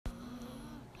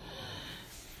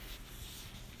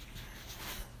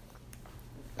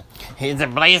It's a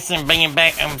blessing being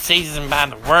back on season by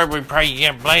the word. We pray you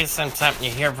get a blessing, something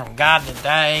you hear from God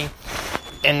today,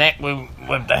 and that we,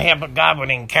 with the help of God,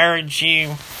 would encourage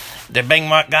you to be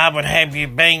what God would have you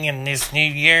be in this new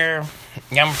year.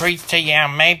 I'm going to preach to you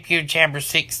on Matthew chapter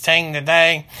 16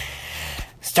 today,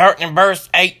 starting in verse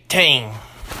 18.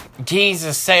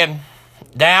 Jesus said,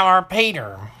 "Thou art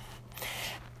Peter.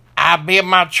 I build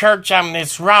my church on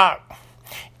this rock,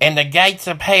 and the gates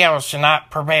of hell shall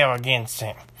not prevail against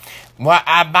it. What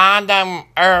I bind on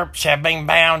earth shall be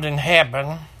bound in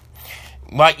heaven.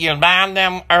 What you bind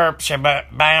on earth shall be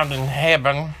bound in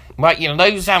heaven. What you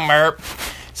loose on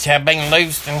earth shall be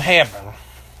loosed in heaven."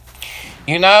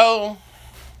 You know,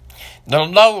 the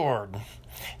Lord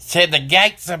said the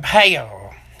gates of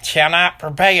hell shall not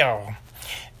prevail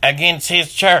against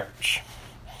His church.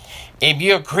 If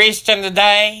you're a Christian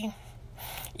today,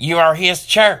 you are His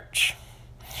church.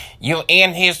 You're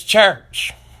in His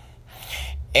church.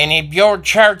 And if your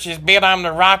church is built on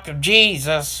the rock of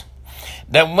Jesus,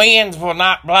 the winds will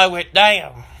not blow it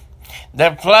down.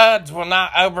 The floods will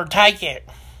not overtake it.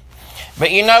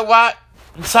 But you know what?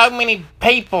 So many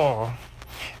people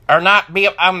are not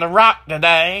built on the rock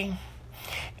today.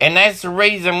 And that's the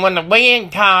reason when the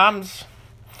wind comes,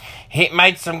 it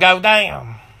makes them go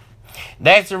down.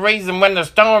 That's the reason when the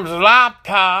storms of life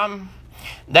come,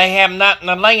 they have nothing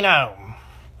to lean on.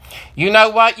 You know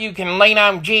what? You can lean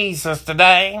on Jesus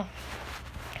today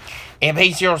if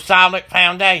He's your solid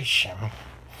foundation.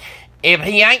 If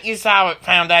He ain't your solid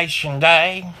foundation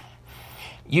today,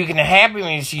 you can have Him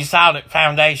as your solid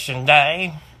foundation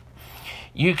today.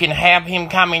 You can have Him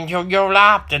come into your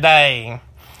life today.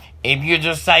 If you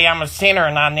just say, "I'm a sinner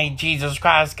and I need Jesus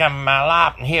Christ to come in my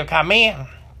life," and He'll come in.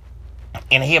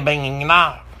 And He'll be in your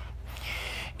life.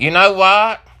 You know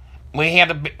what? We had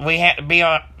to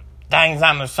build things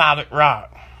on the solid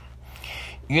rock.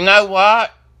 You know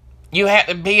what? You have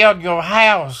to build your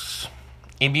house.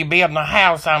 If you build a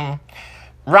house on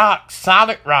rocks,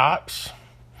 solid rocks.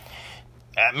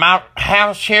 My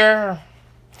house here,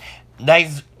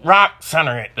 there's rocks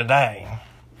under it today.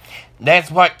 That's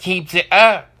what keeps it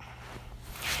up.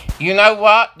 You know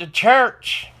what? The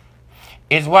church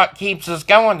is what keeps us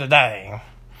going today.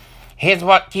 It's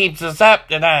what keeps us up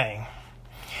today.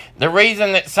 The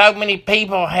reason that so many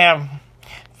people have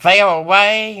fell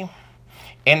away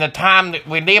in the time that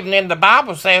we're living in, the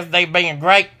Bible says they've been a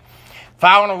great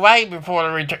falling away before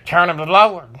the return of the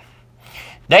Lord.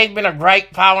 There's been a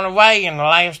great falling away in the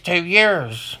last 2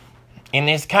 years in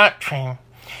this country.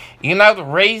 You know the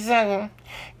reason?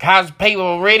 Because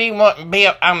people really wouldn't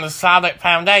build on the solid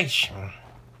foundation.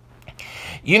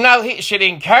 You know, it should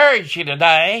encourage you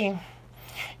today,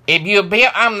 if you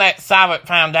build on that solid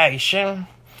foundation,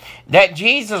 that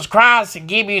Jesus Christ will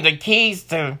give you the keys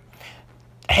to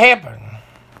heaven.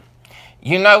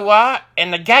 You know what?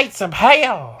 And the gates of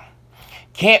hell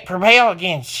can't prevail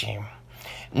against you.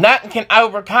 Nothing can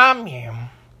overcome you.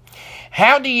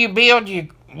 How do you build your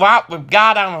walk with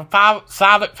God on a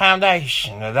solid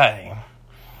foundation today?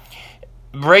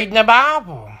 Reading the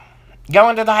Bible.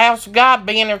 Going to the house of God,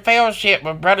 being in fellowship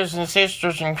with brothers and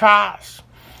sisters in Christ.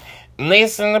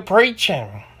 Listening to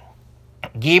preaching.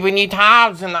 Giving you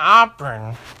tithes and the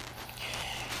offering.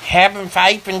 Having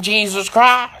faith in Jesus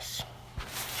Christ.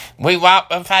 We walk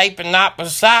by faith and not by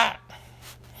sight.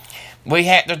 We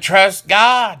have to trust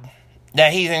God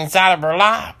that He's inside of our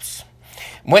lives.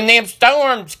 When them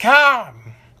storms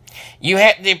come, you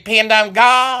have to depend on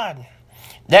God.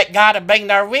 That God will be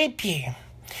there with you.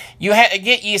 You have to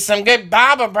get you some good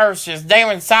Bible verses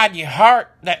down inside your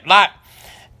heart, that like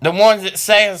the ones that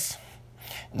says,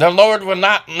 "The Lord will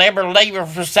not never leave or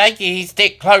forsake you. He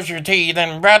stick closer to you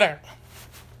than a brother."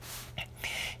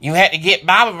 You have to get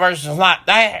Bible verses like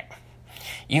that.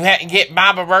 You have to get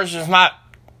Bible verses like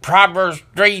Proverbs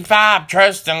 3:5,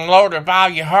 "Trust in the Lord with all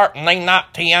your heart and lean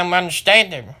not to your own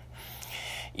understanding."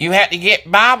 You have to get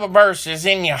Bible verses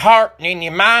in your heart and in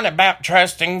your mind about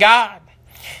trusting God.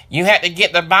 You have to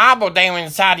get the Bible down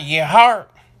inside of your heart.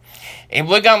 If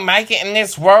we're going to make it in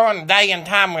this world and day and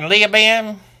time we live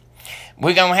in,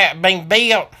 we're going to have to be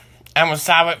built on a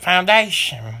solid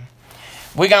foundation.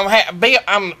 We're going to have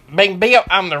to be built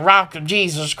on the rock of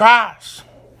Jesus Christ.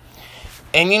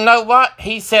 And you know what?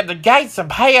 He said the gates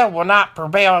of hell will not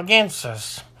prevail against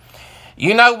us.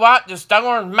 You know what? The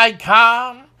storms may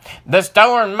come. The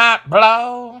storm might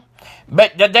blow.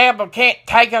 But the devil can't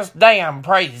take us down,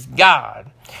 praise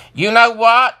God. You know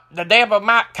what? The devil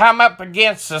might come up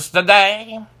against us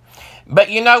today. But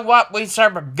you know what? We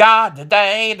serve a God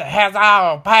today that has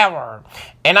all power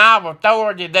and all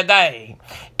authority today.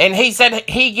 And He said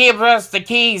He gives us the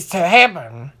keys to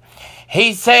heaven.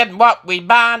 He said what we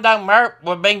bind on earth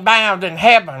will be bound in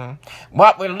heaven.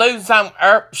 What we loose on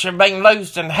earth shall be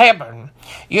loosed in heaven.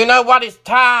 You know what? It's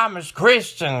time as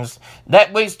Christians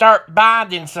that we start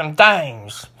binding some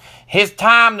things. It's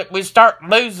time that we start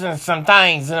losing some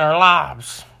things in our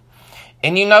lives.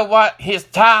 And you know what? It's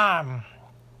time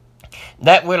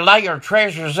that we lay our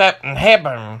treasures up in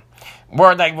heaven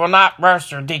where they will not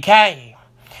rust or decay.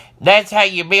 That's how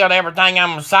you build everything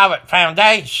on a solid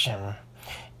foundation,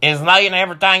 is laying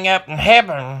everything up in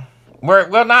heaven where it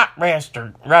will not rust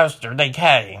or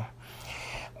decay.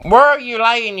 Where are you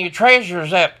laying your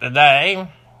treasures up today?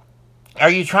 Are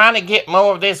you trying to get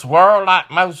more of this world like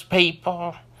most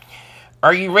people?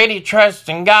 Are you really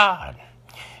trusting God?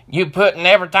 You putting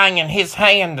everything in His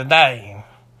hand today.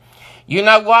 You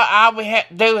know what? All we have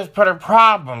to do is put our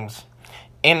problems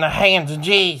in the hands of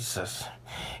Jesus.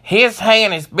 His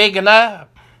hand is big enough.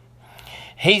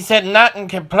 He said nothing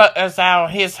can pluck us out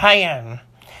of His hand.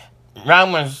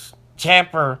 Romans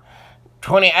chapter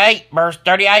 28, verse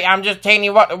 38. I'm just telling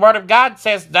you what the Word of God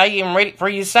says today. You can read it for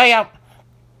yourself.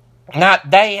 Not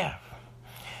death,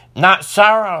 not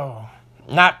sorrow,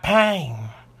 not pain.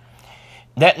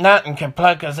 That nothing can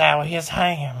pluck us out of His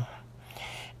hand.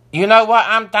 You know what?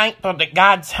 I'm thankful that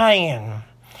God's hand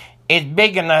is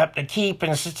big enough to keep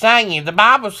and sustain you. The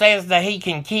Bible says that He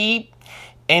can keep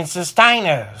and sustain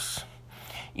us.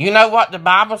 You know what the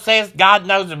Bible says? God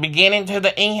knows the beginning to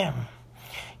the end.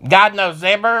 God knows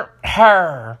every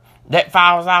hair that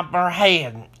falls off our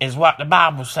head, is what the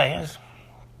Bible says.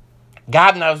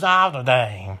 God knows all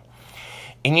today.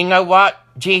 And you know what?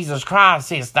 Jesus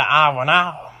Christ is the all in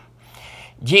all.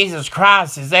 Jesus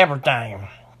Christ is everything.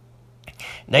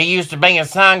 There used to be a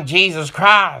song, Jesus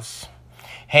Christ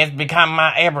has become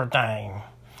my everything.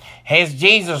 Has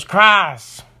Jesus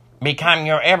Christ become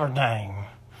your everything?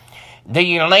 Do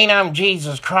you lean on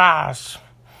Jesus Christ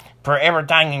for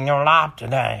everything in your life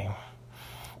today?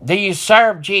 Do you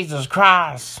serve Jesus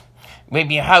Christ with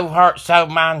your whole heart, soul,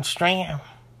 mind, strength?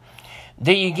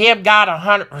 Do you give God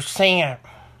 100%?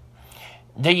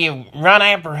 Do you run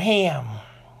after Him?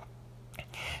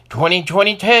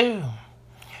 2022,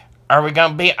 are we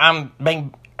going to be our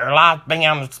life being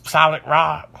on the solid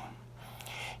rock?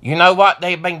 You know what? There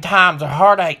have been times of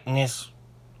heartache in this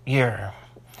year.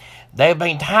 There have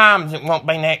been times it won't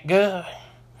be that good.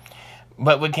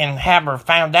 But we can have our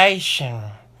foundation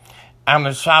on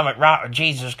the solid rock of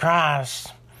Jesus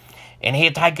Christ. And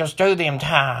He'll take us through them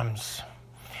times.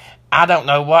 I don't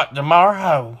know what tomorrow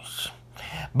holds.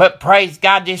 But praise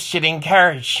God, this should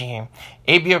encourage you.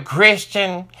 If you're a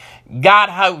Christian, God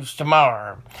holds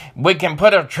tomorrow. We can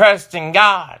put our trust in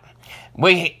God.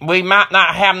 We might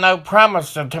not have no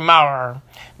promise of tomorrow,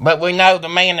 but we know the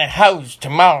man that holds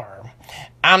tomorrow.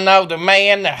 I know the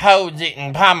man that holds it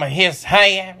in the palm of His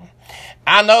hand.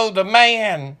 I know the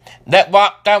man that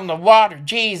walked on the water.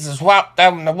 Jesus walked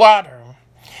on the water.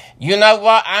 You know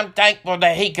what? I'm thankful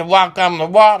that He could walk on the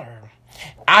water.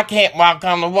 I can't walk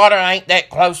on the water. I ain't that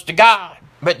close to God.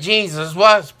 But Jesus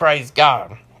was, praise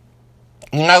God.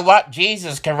 You know what?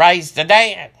 Jesus can raise the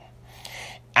dead.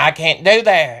 I can't do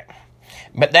that.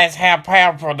 But that's how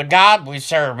powerful the God we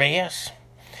serve is.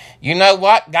 You know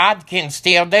what? God can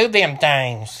still do them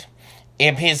things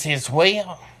if it's His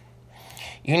will.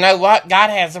 You know what? God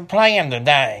has a plan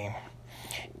today.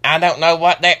 I don't know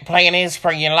what that plan is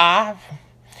for your life,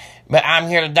 but I'm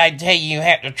here today to tell you you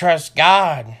have to trust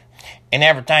God in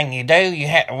everything you do. You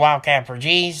have to walk after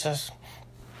Jesus.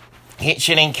 It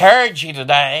should encourage you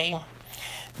today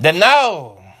to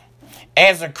know,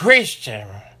 as a Christian,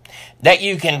 that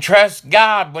you can trust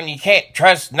God when you can't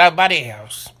trust nobody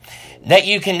else. That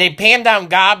you can depend on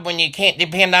God when you can't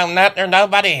depend on nothing or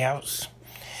nobody else.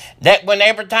 That when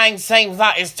everything seems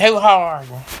like it's too hard,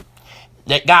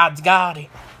 that God's got it.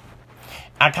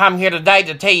 I come here today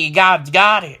to tell you God's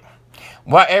got it.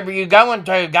 Whatever you're going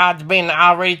through, God's been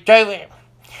already through it.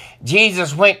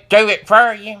 Jesus went through it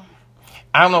for you.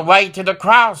 On the way to the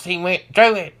cross, He went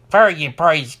through it for you,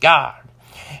 praise God.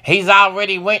 He's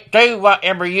already went through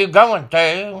whatever you're going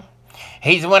through.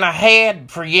 He's went ahead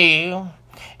for you,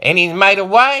 and He's made a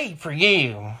way for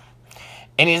you.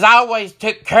 And He's always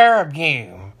took care of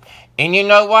you. And you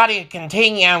know what? He'll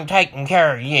continue on taking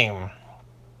care of you.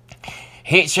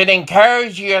 It should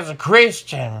encourage you as a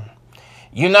Christian.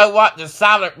 You know what the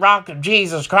solid rock of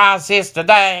Jesus Christ is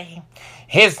today?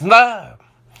 His love.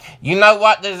 You know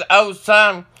what this old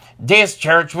son, this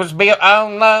church was built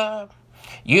on love.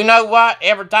 You know what?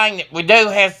 Everything that we do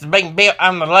has to be built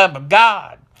on the love of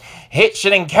God. It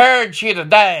should encourage you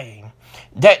today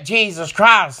that Jesus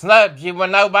Christ loves you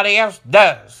when nobody else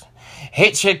does.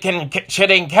 It should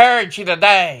encourage you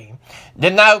today to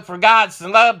know for God so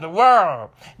loved the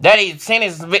world, that he sent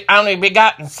his only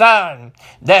begotten Son,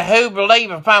 that who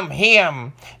believeth on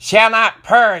him shall not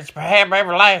perish but have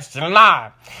everlasting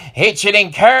life. It should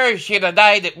encourage you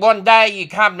today that one day you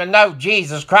come to know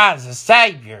Jesus Christ as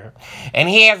Savior, and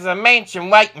he has a mansion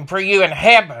waiting for you in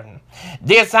heaven.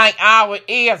 This ain't all it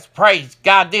is, praise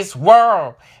God. This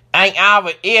world ain't all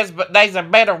it is, but there's a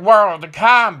better world to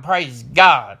come, praise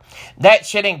God. That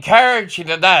should encourage you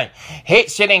today. It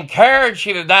should encourage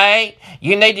you today.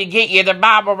 You need to get you the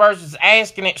Bible verses.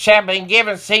 Asking, it shall be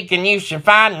given. Seeking, you shall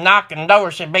find. Knocking,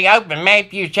 doors shall be open.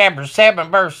 Matthew chapter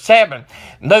 7, verse 7.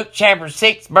 Luke chapter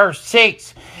 6, verse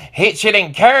 6. It should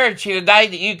encourage you today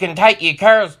that you can take your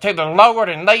cares to the Lord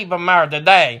and leave them there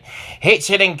today. It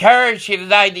should encourage you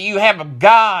today that you have a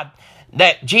God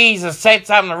that Jesus sits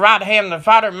on the right hand of the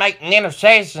Father making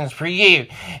intercessions for you.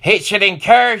 It should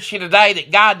encourage you today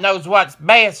that God knows what's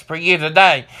best for you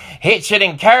today. It should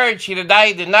encourage you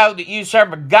today to know that you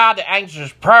serve a God that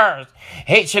answers prayers.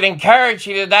 It should encourage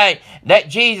you today that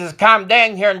Jesus come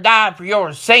down here and died for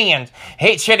your sins.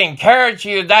 It should encourage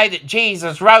you today that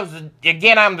Jesus rose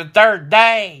again on the third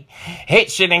day.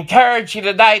 It should encourage you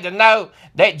today to know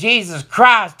that Jesus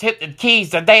Christ took the keys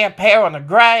to death, hell, and the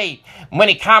grave when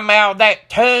he come out of that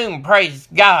tomb, praise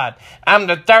God, on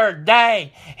the third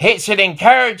day. It should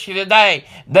encourage you today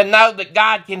to know that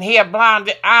God can heal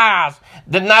blinded eyes,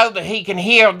 to know that he can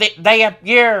heal deaf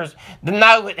ears, to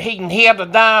know that he can heal the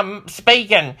dumb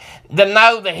speaking, to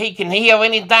know that he can heal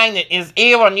anything that is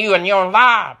ill in you in your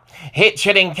life. It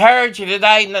should encourage you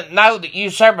today to know that you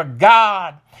serve a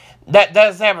God that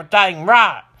does everything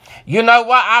right. You know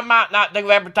what? I might not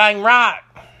do everything right,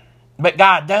 but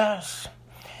God does.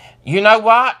 You know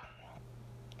what?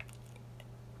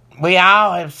 We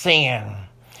all have sinned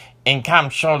and come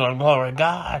short of the glory of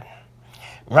God.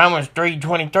 Romans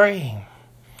 3:23.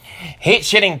 It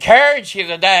should encourage you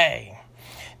today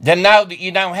to know that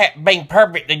you don't have to be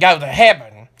perfect to go to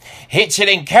heaven. It should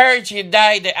encourage you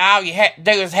today that all you have to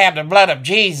do is have the blood of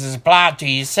Jesus applied to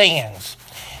your sins.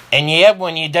 And yet,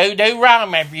 when you do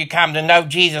wrong after you come to know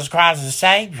Jesus Christ as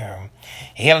Savior,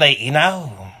 he'll let you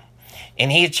know. And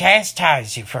he'll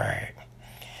chastise you for it.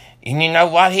 And you know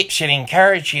what? It should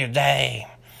encourage you today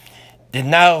to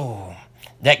know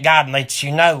that God lets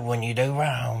you know when you do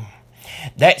wrong.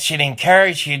 That should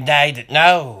encourage you today to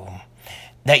know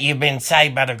that you've been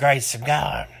saved by the grace of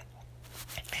God.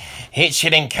 It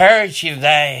should encourage you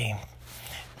today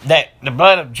that the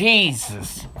blood of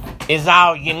Jesus is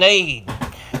all you need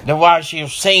to wash your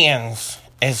sins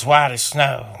as white as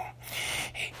snow.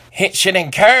 It should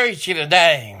encourage you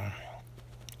today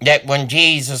that when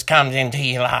Jesus comes into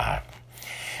your life,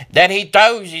 that he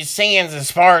throws your sins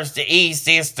as far as the east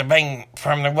is to be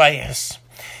from the west,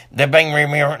 to be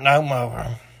remembered no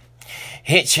more.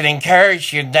 It should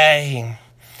encourage you today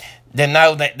to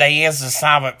know that there is a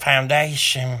solid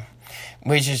foundation,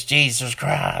 which is Jesus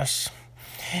Christ.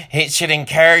 It should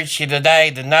encourage you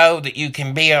today to know that you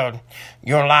can build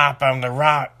your life on the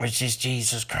rock, which is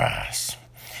Jesus Christ.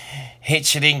 It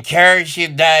should encourage you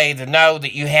today to know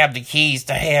that you have the keys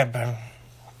to heaven.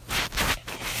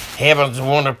 Heaven's a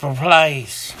wonderful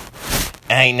place.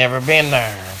 I ain't never been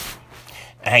there.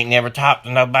 I ain't never talked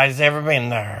to nobody's ever been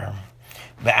there.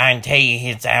 But I can tell you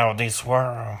it's out of this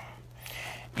world.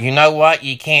 You know what?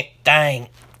 You can't think.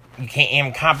 You can't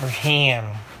even comprehend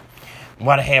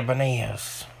what heaven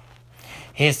is.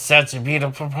 It's such a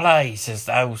beautiful place, as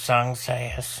the old song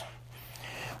says.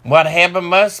 What heaven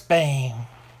must be.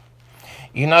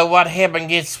 You know what? Heaven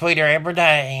gets sweeter every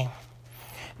day.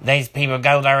 These people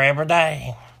go there every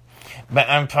day. But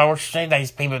unfortunately,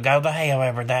 these people go to hell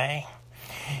every day.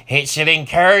 It should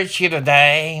encourage you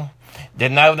today to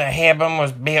know that heaven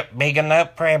was built big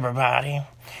enough for everybody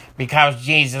because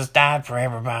Jesus died for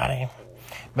everybody.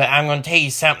 But I'm going to tell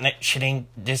you something that should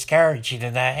discourage you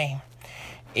today.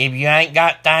 If you ain't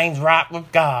got things right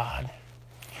with God,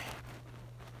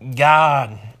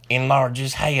 God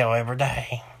enlarges hell every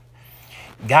day.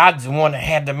 God's the one that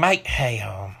had to make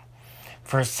hell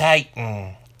for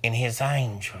Satan and his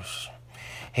angels.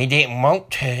 He didn't want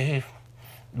to,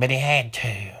 but he had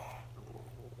to.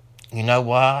 You know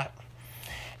what?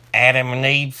 Adam and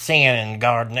Eve sinned in the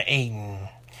Garden of Eden.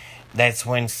 That's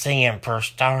when sin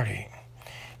first started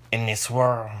in this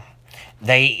world.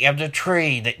 They ate of the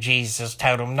tree that Jesus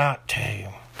told them not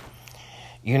to.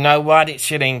 You know what? It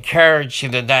should encourage you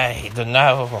today to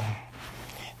know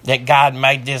that God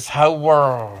made this whole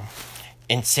world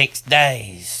in 6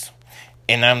 days,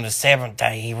 and on the seventh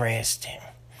day he rested.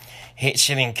 It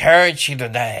should encourage you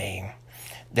today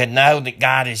to know that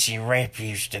God is your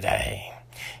refuge today.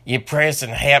 Your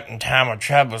present help in time of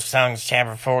trouble, Psalms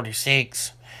chapter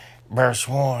 46, verse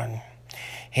 1.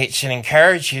 It should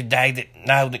encourage you today to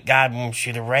know that God wants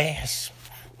you to rest.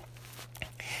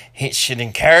 It should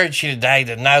encourage you today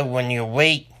to know when you're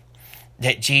weak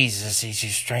that Jesus is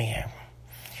your strength.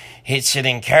 It should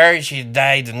encourage you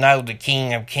today to know the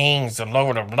King of Kings, the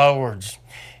Lord of Lords,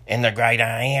 and the great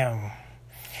I am.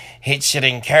 It should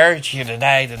encourage you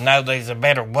today to know there's a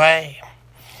better way.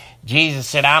 Jesus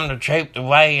said, I'm the truth, the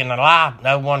way, and the life.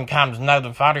 No one comes to know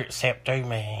the Father except through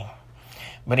me.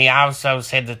 But he also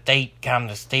said the thief come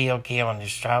to steal, kill, and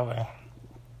destroy.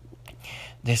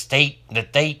 The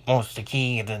thief wants to kill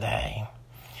you today.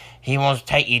 He wants to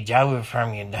take your joy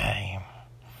from you today.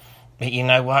 But you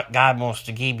know what? God wants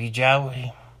to give you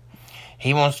joy.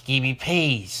 He wants to give you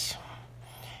peace.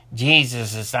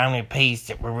 Jesus is the only peace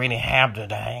that we really have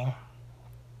today.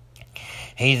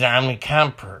 He's the only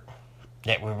comfort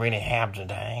that we really have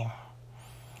today.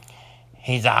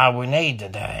 He's all we need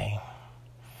today.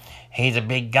 He's a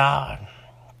big God.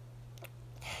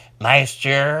 Last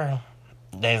year,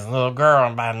 there's a little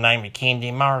girl by the name of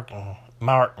Kendi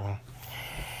Martin.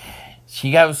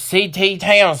 She goes to C.T.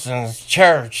 Townsend's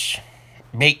church,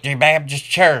 Victory Baptist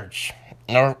Church,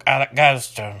 North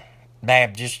Augusta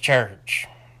Baptist Church,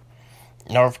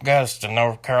 North Augusta,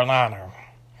 North Carolina.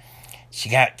 She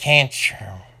got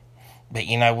cancer, but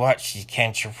you know what? She's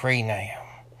cancer-free now.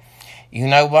 You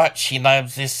know what? She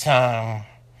loves this song,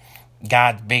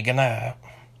 God's Big Enough.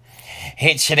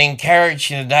 It should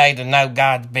encourage you today to know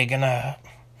God's big enough.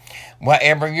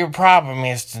 Whatever your problem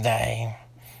is today,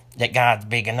 that God's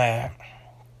big enough.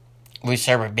 We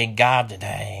serve a big God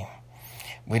today.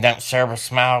 We don't serve a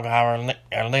small God or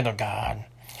a little God.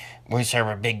 We serve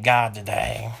a big God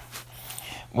today.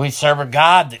 We serve a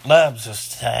God that loves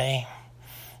us today,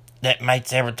 that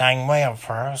makes everything well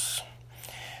for us.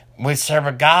 We serve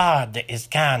a God that is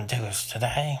kind to us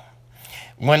today.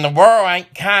 When the world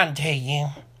ain't kind to you,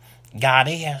 God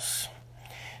is.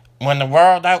 When the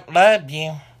world don't love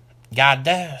you, God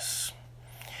does.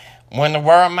 When the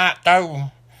world might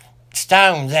throw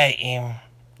stones at you,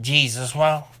 Jesus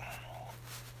won't.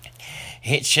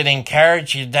 It should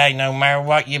encourage you today, no matter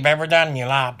what you've ever done in your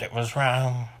life that was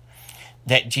wrong,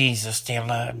 that Jesus still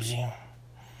loves you.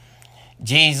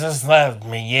 Jesus loves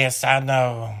me, yes, I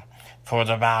know, for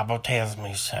the Bible tells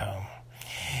me so.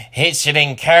 It should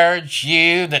encourage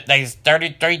you that there's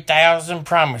 33,000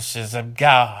 promises of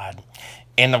God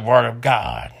in the Word of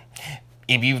God.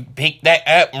 If you pick that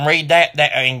up and read that,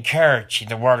 that will encourage you,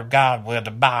 the Word of God with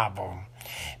the Bible.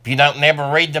 If you don't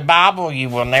never read the Bible, you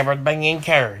will never be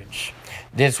encouraged.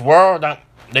 This world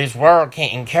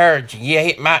can't encourage you. Yeah,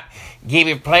 it might give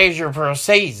you pleasure for a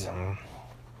season,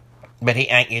 but it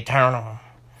ain't eternal.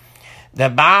 The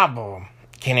Bible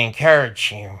can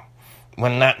encourage you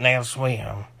when nothing else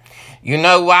will. You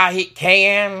know why it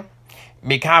can?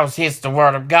 Because it's the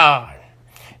Word of God.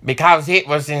 Because it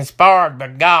was inspired by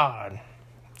God.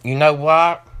 You know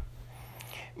what?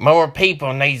 More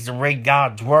people needs to read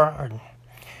God's Word.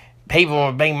 People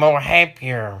would be more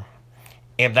happier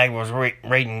if they was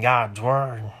reading God's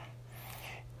Word.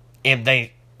 If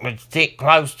they would stick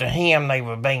close to Him, they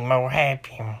would be more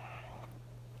happy.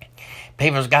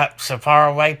 People's got so far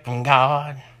away from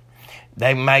God.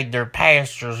 They made their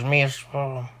pastors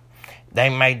miserable. They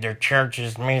made their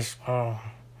churches miserable.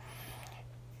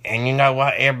 And you know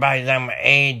what? Everybody's on the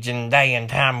edge in the day and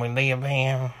time we live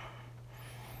in.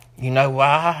 You know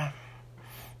why?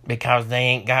 Because they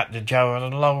ain't got the joy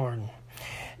of the Lord.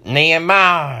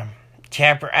 Nehemiah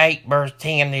chapter 8 verse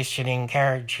 10, this should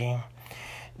encourage you.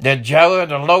 The joy of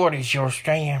the Lord is your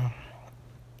strength.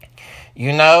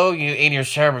 You know, you either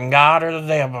serving God or the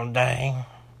devil today.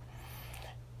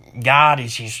 God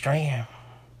is your strength.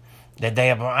 The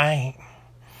devil ain't.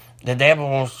 The devil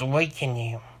wants to weaken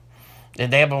you. The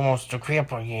devil wants to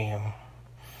cripple you.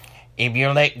 If you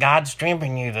let God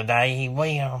strengthen you today, He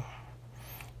will.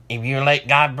 If you let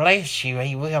God bless you,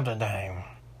 He will today.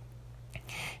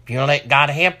 If you let God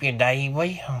help you today, He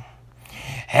will.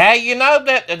 How you know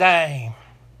that today?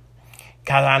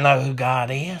 Because I know who God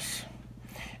is.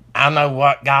 I know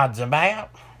what God's about.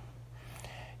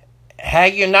 How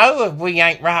you know if we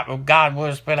ain't right with God,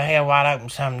 we'll split a hell wide open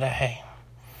someday?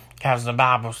 Because the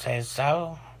Bible says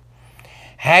so.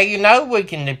 How you know we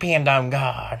can depend on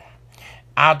God?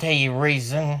 I'll tell you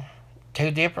reason.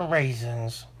 2 different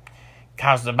reasons.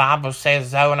 Because the Bible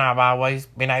says so, and I've always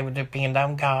been able to depend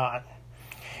on God.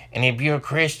 And if you're a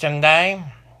Christian today,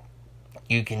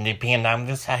 you can depend on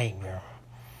the Savior.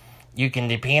 You can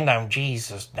depend on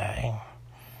Jesus today.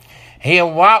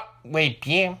 He'll walk with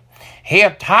you.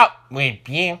 He'll talk with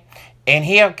you. And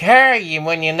He'll carry you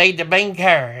when you need to be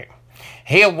carried.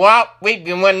 He'll walk with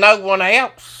you when no one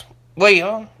else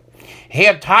will.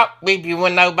 He'll talk with you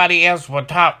when nobody else will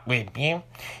talk with you.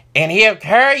 And he'll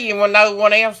carry you when no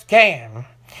one else can.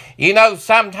 You know,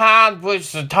 sometimes we're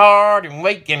so tired and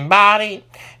weak in body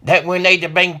that we need to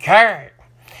be carried.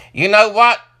 You know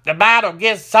what? The battle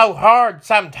gets so hard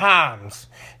sometimes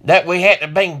that we have to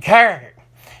be carried.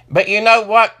 But you know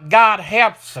what? God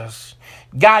helps us.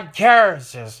 God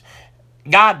carries us.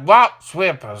 God walks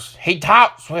with us. He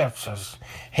talks with us.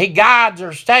 He guides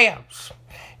our steps.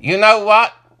 You know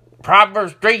what?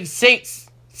 Proverbs 3:6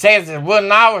 says that we'll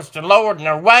know it's the Lord in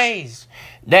their ways,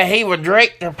 that He will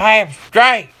direct their path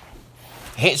straight.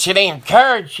 It should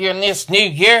encourage you in this new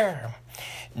year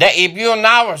that if you'll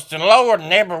know it's the Lord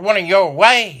in every one of your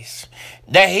ways,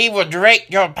 that He will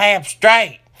direct your path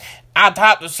straight. I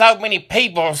talk to so many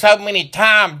people so many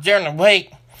times during the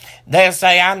week. They'll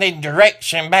say, I need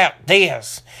direction about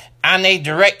this. I need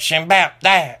direction about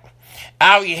that.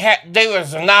 All you have to do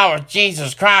is acknowledge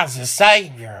Jesus Christ as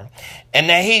Savior, and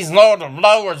that He's Lord of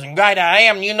Lords and great I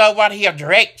am. You know what? He'll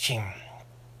direct you.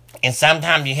 And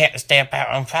sometimes you have to step out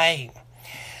on faith.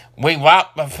 We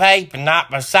walk by faith and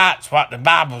not by sight, what the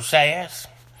Bible says.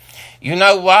 You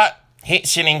know what? It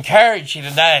should encourage you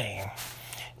today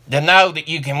to know that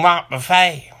you can walk by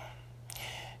faith.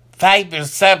 Faith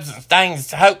is substance,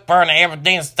 things hope for, and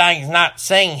evidence, things not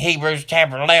seen. Hebrews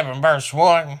chapter 11, verse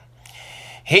 1.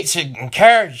 It should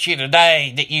encourage you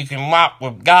today that you can walk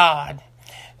with God,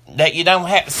 that you don't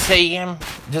have to see Him,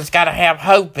 just got to have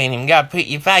hope in Him, got to put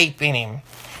your faith in Him.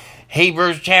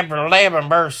 Hebrews chapter 11,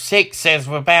 verse 6 says,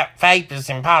 without faith it's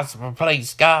impossible to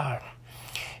please God.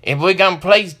 If we're going to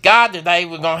please God today,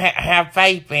 we're going to have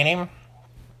faith in Him.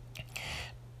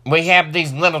 We have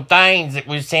these little things that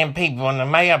we send people in the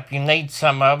mail. If you need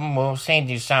some of them, we'll send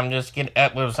you some. Just get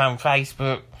up with us on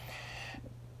Facebook.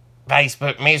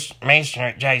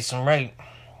 Missionary Jason Root.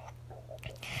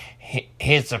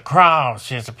 Here's a cross.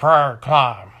 Here's a prayer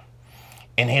cloth.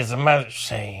 And here's a mustard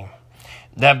seed.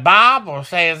 The Bible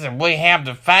says that we have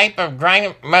the faith of grain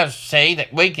of mustard seed,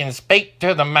 that we can speak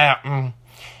to the mountain,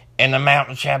 and the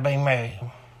mountain shall be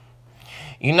moved.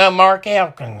 You know Mark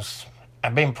Elkins.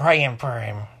 I've been praying for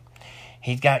him.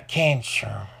 He's got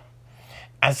cancer.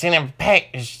 I sent him a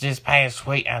package this past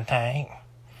week, I think.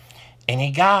 And he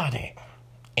got it.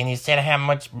 And he said how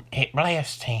much it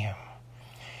blessed him.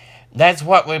 That's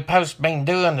what we're supposed to be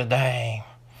doing today,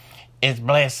 is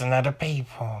blessing other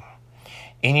people.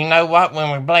 And you know what?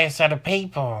 When we bless other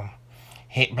people,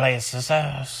 it blesses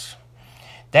us.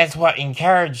 That's what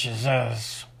encourages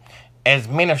us as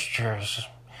ministers,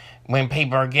 when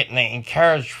people are getting the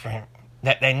encouragement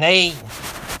that they need,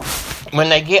 when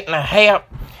they're getting the help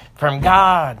from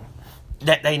God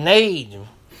that they need.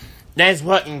 That's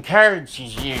what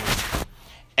encourages you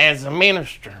as a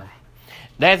minister.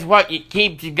 That's what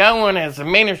keeps you going as a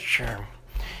minister.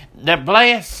 The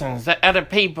blessings that other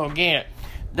people get.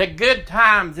 The good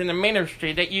times in the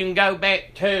ministry that you can go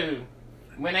back to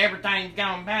when everything's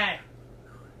gone bad.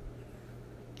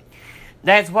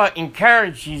 That's what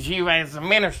encourages you as a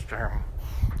minister.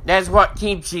 That's what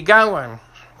keeps you going.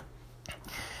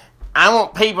 I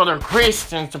want people that are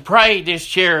Christians to pray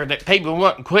this year that people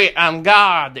wouldn't quit on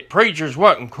God, that preachers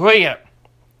wouldn't quit.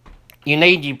 You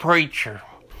need your preacher.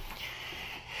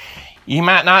 You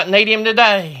might not need him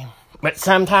today, but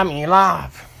sometime in your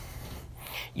life,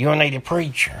 you'll need a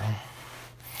preacher.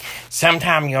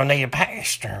 Sometime you'll need a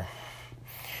pastor.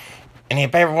 And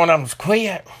if every one of them's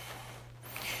quit,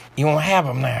 you won't have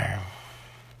them there.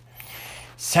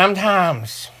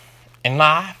 Sometimes in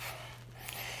my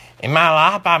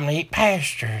life, I need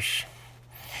pastors.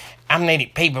 I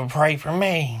needed people to pray for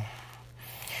me.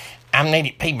 I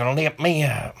needed people to lift me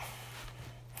up,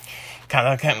 because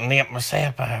I couldn't lift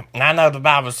myself up. And I know the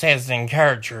Bible says to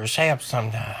encourage yourself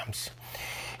sometimes.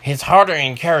 It's harder to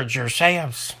encourage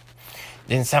yourselves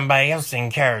than somebody else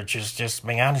encourages, just to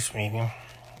be honest with you.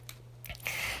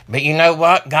 But you know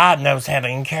what? God knows how to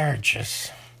encourage us.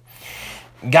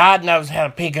 God knows how to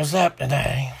pick us up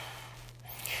today.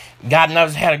 God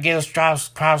knows how to get us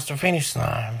across the finish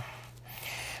line.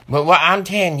 But what I'm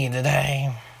telling you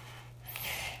today,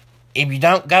 if you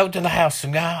don't go to the house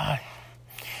of God,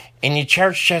 and your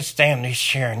church shuts down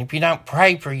this year, and if you don't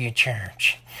pray for your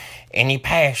church, and your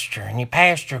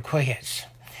pastor quits,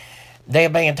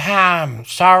 there'll be a time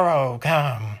sorrow will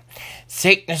come,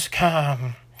 sickness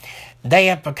come,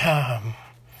 death will come.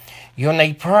 You'll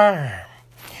need prayer.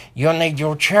 You'll need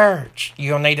your church.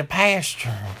 You'll need a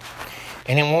pastor.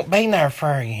 And it won't be there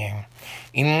for you.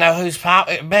 You know whose fault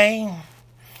it'll be?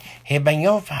 It'll be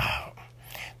your fault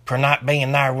for not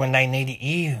being there when they needed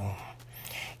you.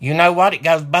 You know what? It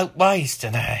goes both ways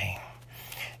today.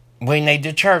 We need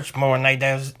the church more than they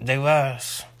do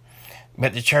us.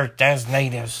 But the church does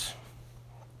need us.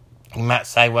 You might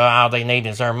say, well, all they need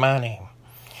is our money.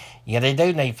 Yeah, they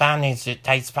do need finances. It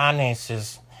takes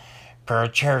finances for a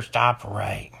church to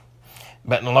operate.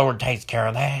 But the Lord takes care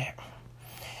of that.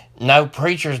 No,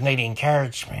 preachers need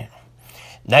encouragement.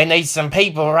 They need some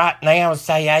people right now to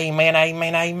say amen,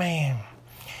 amen, amen.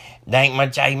 There ain't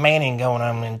much amening going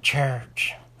on in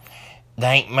church.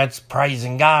 There ain't much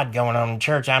praising God going on in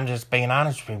church. I'm just being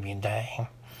honest with you today.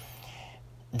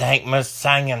 There ain't much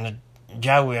singing the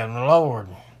joy of the Lord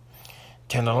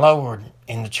to the Lord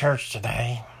in the church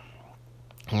today.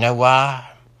 You know why?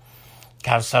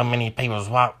 Because so many people's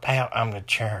walked out on the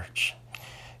church.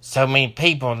 So many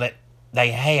people that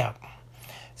they helped.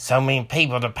 So many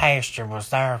people the pastor was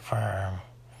there for them.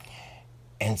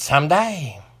 And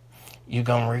someday, you're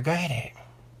going to regret it.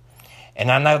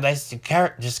 And I know that's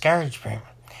discouragement.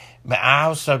 But I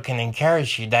also can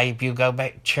encourage you today, if you go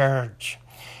back to church,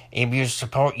 if you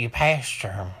support your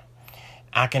pastor,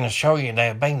 I can assure you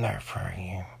they'll be there for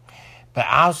you. But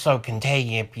I also can tell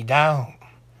you, if you don't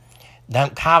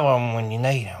call them when you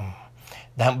need them.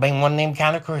 Don't be one of them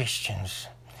kind of Christians.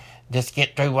 Just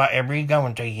get through whatever you're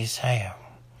going through yourself.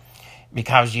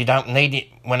 Because you don't need it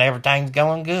when everything's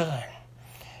going good.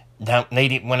 Don't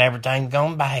need it when everything's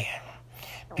going bad.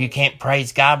 If you can't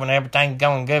praise God when everything's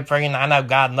going good for you, and I know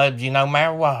God loves you no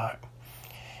matter what.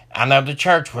 I know the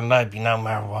church will love you no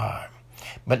matter what.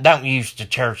 But don't use the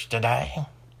church today.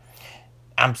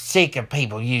 I'm sick of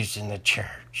people using the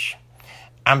church.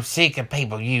 I'm sick of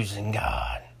people using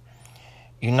God.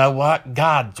 You know what?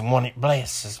 God's the one that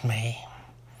blesses me.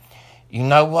 You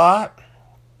know what?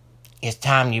 It's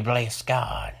time you bless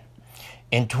God.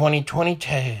 In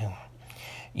 2022,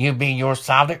 you be your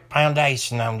solid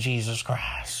foundation on Jesus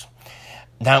Christ.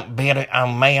 Don't build it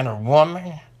on man or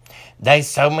woman. There's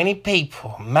so many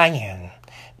people, man,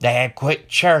 that have quit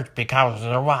church because of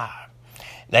their wife.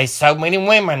 There's so many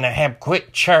women that have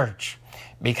quit church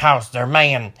because their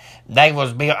man, they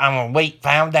was built on a weak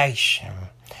foundation.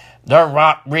 Their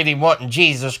rock really wasn't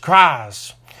Jesus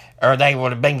Christ, or they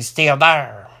would have been still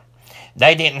there.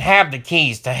 They didn't have the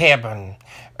keys to heaven,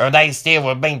 or they still would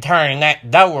have been turning that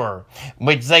door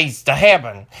which leads to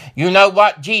heaven. You know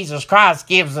what? Jesus Christ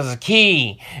gives us a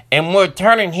key, and we're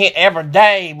turning it every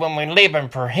day when we're living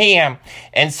for Him.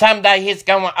 And someday it's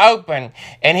going to open,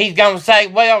 and He's going to say,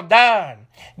 well done.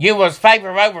 You was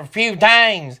favored over a few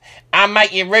things. I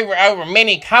make you ruler over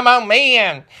many. Come on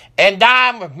in and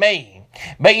dine with me.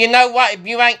 But you know what? If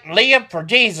you ain't lived for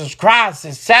Jesus Christ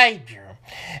as Savior,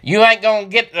 you ain't going to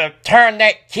get to turn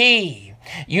that key.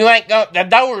 The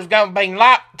door's going to be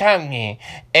locked on you.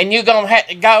 And you're going to have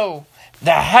to go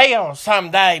to hell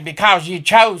someday because you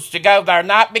chose to go there.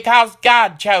 Not because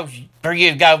God chose for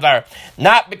you to go there.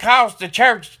 Not because the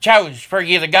church chose for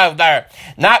you to go there.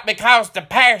 Not because the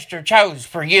pastor chose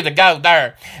for you to go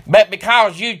there. But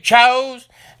because you chose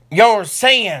your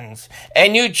sins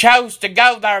and you chose to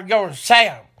go there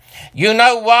yourself. You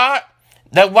know what?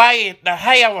 The way to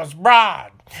hell is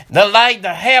broad. The way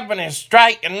to heaven is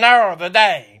straight and narrow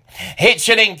today. It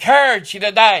should encourage you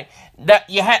today that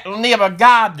you have to live a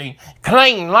godly,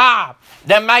 clean life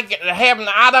that make it to heaven.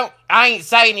 I ain't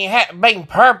saying you have to be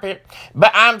perfect,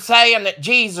 but I'm saying that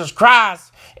Jesus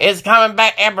Christ is coming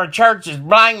back. Every church is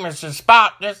blameless and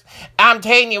spotless. I'm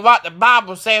telling you what the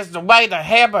Bible says, the way to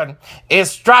heaven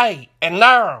is straight and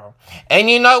narrow. And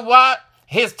you know what?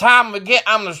 It's time we get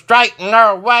on the straight and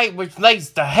narrow way which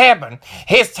leads to heaven.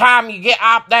 It's time you get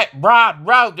off that broad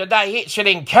road today. It should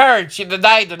encourage you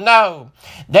today to know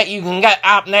that you can get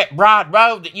off that broad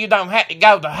road, that you don't have to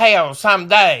go to hell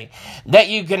someday, that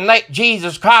you can let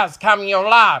Jesus Christ come in your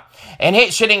life. And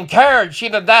it should encourage you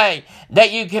today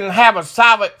that you can have a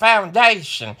solid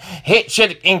foundation. It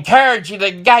should encourage you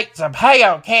that the gates of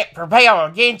hell can't prevail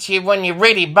against you when you're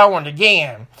really born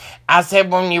again. I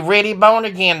said when you're really born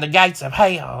again, the gates of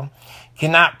hell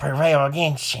cannot prevail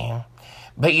against you.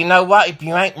 But you know what? If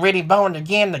you ain't really born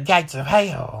again, the gates of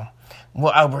hell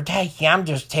will overtake you. I'm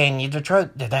just telling you the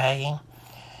truth today.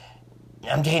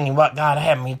 I'm telling you what God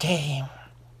had me tell you.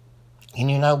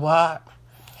 And you know what?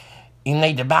 You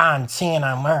need to bind sin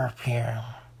on earth here.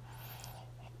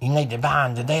 You need to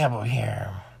bind the devil here.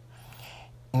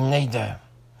 You need to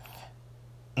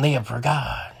live for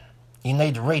God. You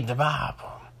need to read the Bible.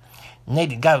 You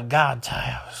need to go to God's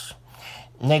house.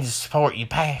 You need to support your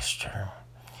pastor.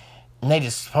 You need to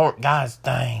support God's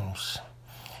things.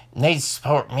 You need to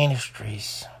support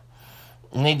ministries.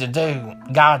 You need to do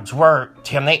God's work.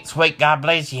 Till next week, God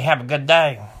bless you. Have a good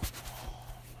day.